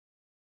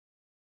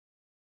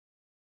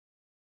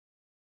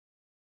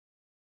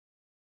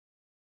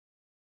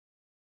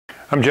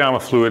I'm John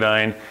with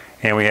FluiDyne,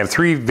 and we have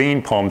 3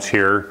 vane pumps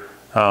here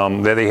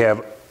that they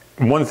have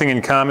one thing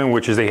in common,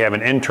 which is they have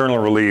an internal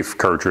relief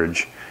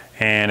cartridge,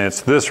 and it's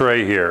this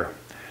right here.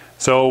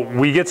 So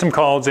we get some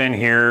calls in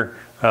here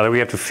that we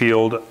have to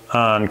field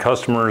on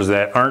customers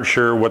that aren't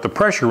sure what the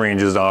pressure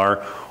ranges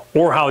are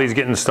or how these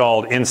get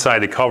installed inside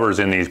the covers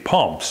in these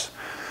pumps.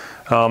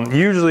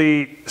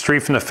 Usually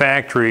straight from the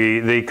factory,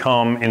 they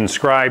come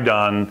inscribed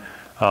on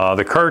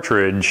the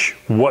cartridge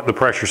what the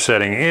pressure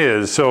setting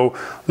is. So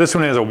this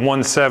one has a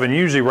 1.7,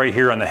 usually right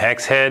here on the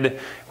hex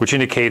head, which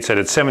indicates that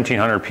it's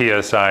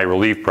 1700 psi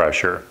relief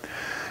pressure.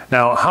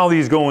 Now how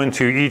these go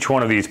into each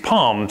one of these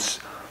pumps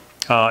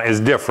is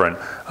different.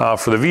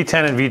 For the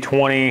V10 and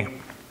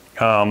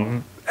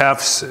V20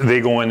 Fs,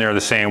 they go in there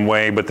the same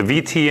way, but the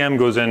VTM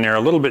goes in there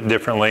a little bit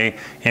differently,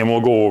 and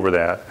we'll go over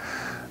that.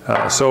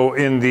 So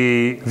in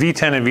the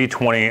V10 and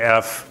V20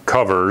 F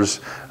covers,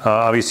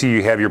 obviously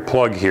you have your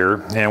plug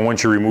here, and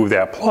once you remove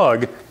that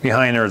plug,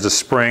 behind there is a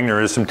spring,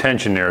 there is some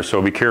tension there,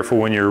 so be careful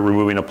when you're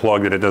removing a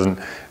plug that it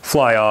doesn't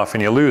fly off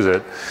and you lose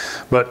it.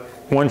 But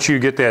once you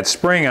get that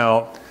spring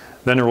out,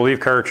 then the relief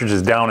cartridge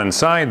is down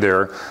inside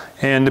there,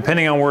 and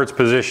depending on where it's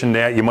positioned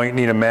at, you might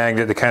need a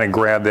magnet to kind of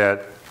grab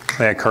that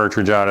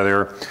cartridge out of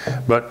there.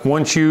 But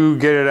once you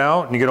get it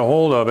out and you get a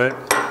hold of it,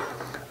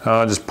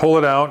 just pull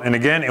it out, and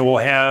again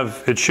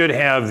it should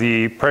have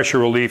the pressure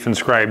relief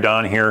inscribed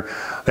on here.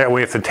 That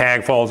way if the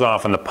tag falls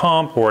off on the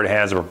pump or it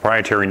has a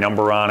proprietary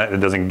number on it, it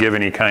doesn't give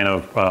any kind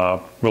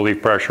of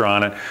relief pressure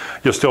on it,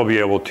 you'll still be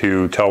able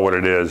to tell what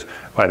it is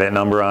by that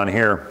number on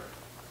here.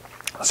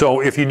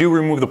 So if you do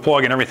remove the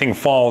plug and everything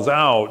falls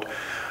out,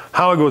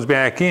 how it goes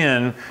back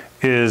in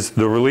is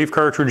the relief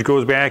cartridge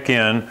goes back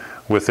in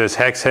with this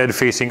hex head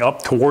facing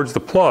up towards the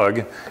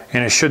plug,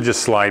 and it should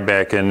just slide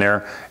back in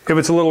there. If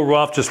it's a little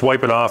rough, just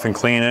wipe it off and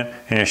clean it,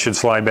 and it should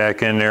slide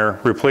back in there.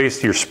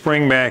 Replace your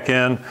spring back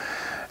in,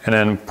 and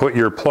then put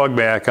your plug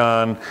back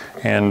on,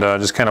 and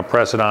just kind of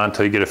press it on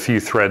until you get a few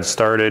threads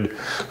started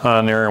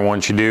on there. And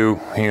once you do,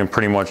 you can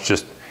pretty much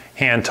just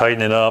hand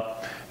tighten it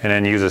up, and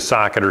then use a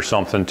socket or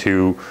something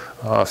to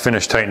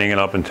finish tightening it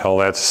up until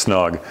that's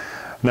snug.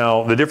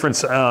 Now the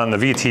difference on the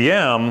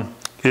VTM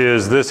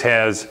is this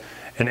has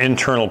an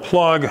internal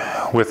plug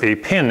with a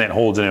pin that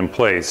holds it in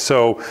place.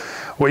 So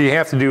what you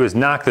have to do is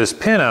knock this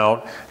pin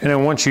out, and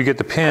then once you get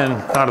the pin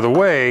out of the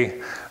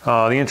way,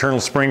 the internal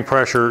spring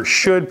pressure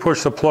should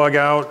push the plug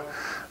out.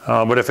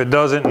 But if it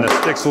doesn't and it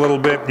sticks a little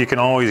bit, you can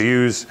always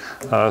use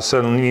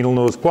some needle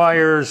nose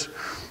pliers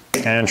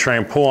and try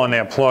and pull on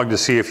that plug to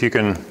see if you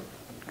can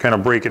kind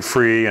of break it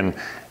free and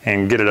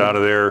get it out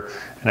of there.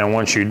 And then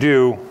once you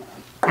do,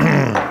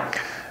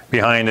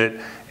 behind it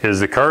is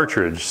the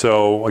cartridge.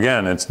 So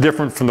again, it's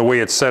different from the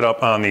way it's set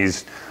up on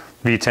these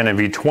V10 and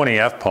V20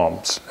 F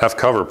pumps, F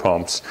cover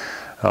pumps.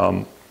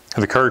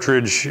 The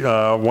cartridge,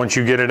 once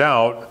you get it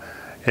out,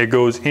 it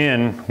goes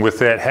in with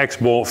that hex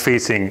bolt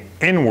facing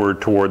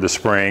inward toward the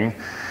spring,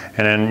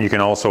 and then you can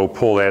also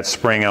pull that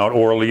spring out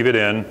or leave it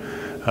in.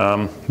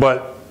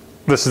 But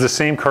this is the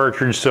same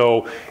cartridge,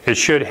 so it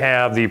should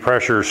have the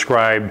pressure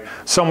scribed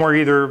somewhere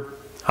either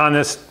on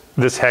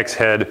this hex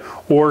head,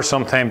 or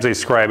sometimes they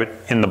scribe it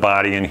in the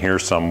body in here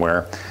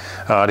somewhere.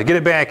 To get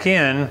it back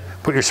in,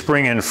 put your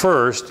spring in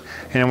first,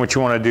 and then what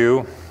you want to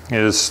do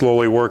is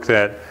slowly work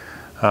that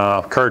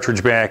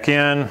cartridge back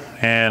in.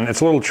 And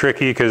it's a little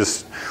tricky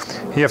because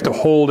you have to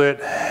hold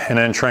it and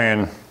then try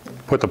and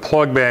put the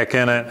plug back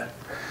in it.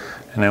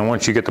 And then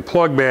once you get the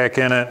plug back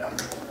in it,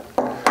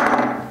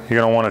 you're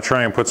going to want to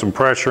try and put some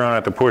pressure on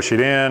it to push it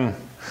in.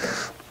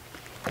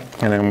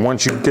 And then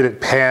once you get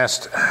it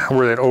past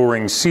where that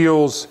O-ring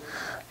seals,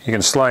 you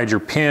can slide your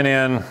pin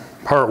in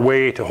part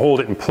way to hold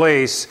it in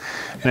place,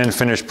 and then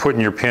finish putting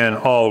your pin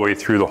all the way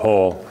through the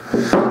hole.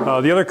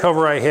 The other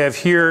cover I have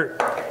here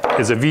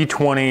is a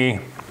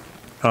V20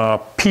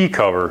 P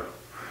cover,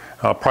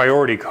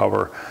 priority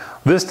cover.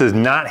 This does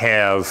not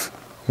have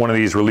one of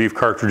these relief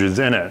cartridges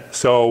in it.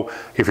 So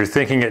if you're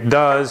thinking it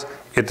does,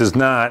 it does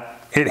not.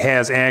 It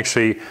has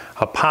actually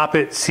a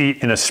poppet seat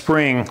and a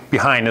spring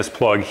behind this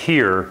plug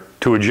here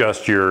to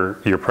adjust your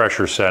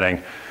pressure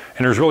setting.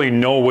 And there's really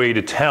no way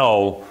to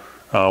tell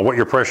what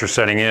your pressure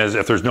setting is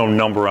if there's no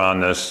number on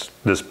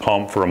this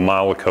pump for a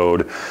model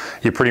code.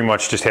 You pretty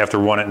much just have to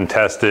run it and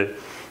test it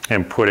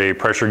and put a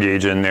pressure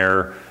gauge in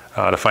there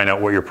to find out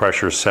what your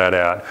pressure is set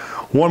at.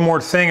 One more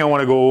thing I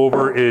want to go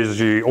over is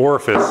the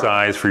orifice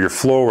size for your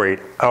flow rate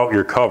out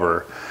your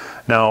cover.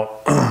 Now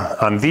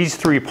on these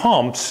 3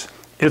 pumps,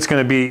 it's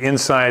going to be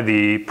inside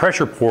the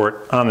pressure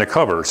port on the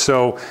cover.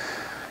 So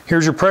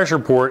here's your pressure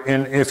port,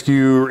 and if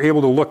you're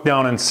able to look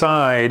down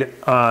inside,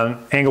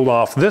 angled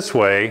off this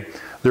way,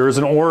 there is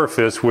an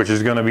orifice which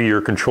is going to be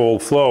your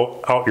controlled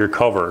flow out your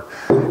cover.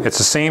 It's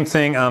the same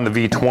thing on the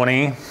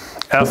V20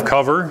 F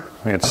cover,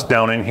 it's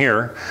down in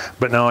here,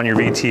 but now on your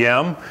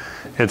VTM,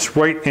 it's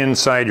right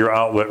inside your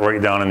outlet,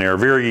 right down in there,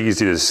 very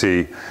easy to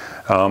see.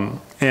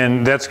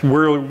 And that's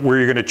where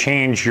you're going to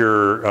change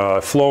your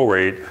flow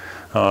rate.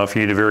 if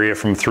you need to vary it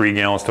from 3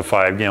 gallons to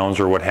 5 gallons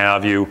or what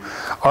have you.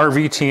 Our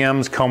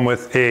VTMs come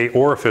with a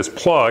orifice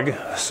plug,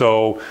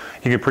 so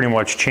you can pretty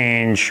much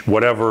change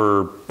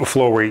whatever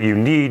flow rate you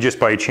need just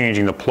by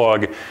changing the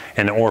plug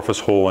and the orifice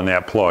hole in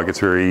that plug. It's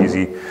very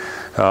easy.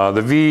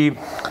 The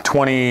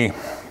V20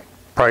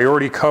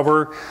 priority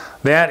cover,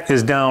 that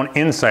is down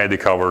inside the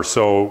cover,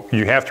 so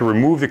you have to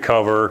remove the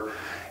cover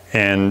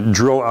and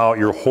drill out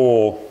your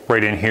hole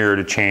right in here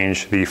to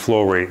change the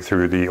flow rate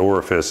through the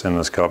orifice in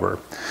this cover.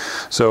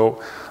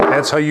 So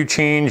that's how you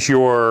change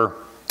your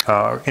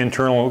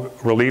internal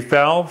relief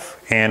valve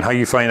and how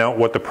you find out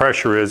what the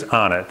pressure is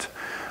on it.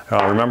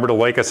 Remember to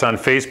like us on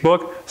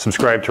Facebook,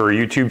 subscribe to our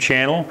YouTube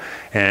channel,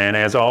 and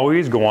as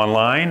always, go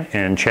online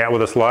and chat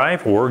with us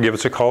live or give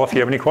us a call if you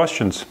have any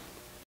questions.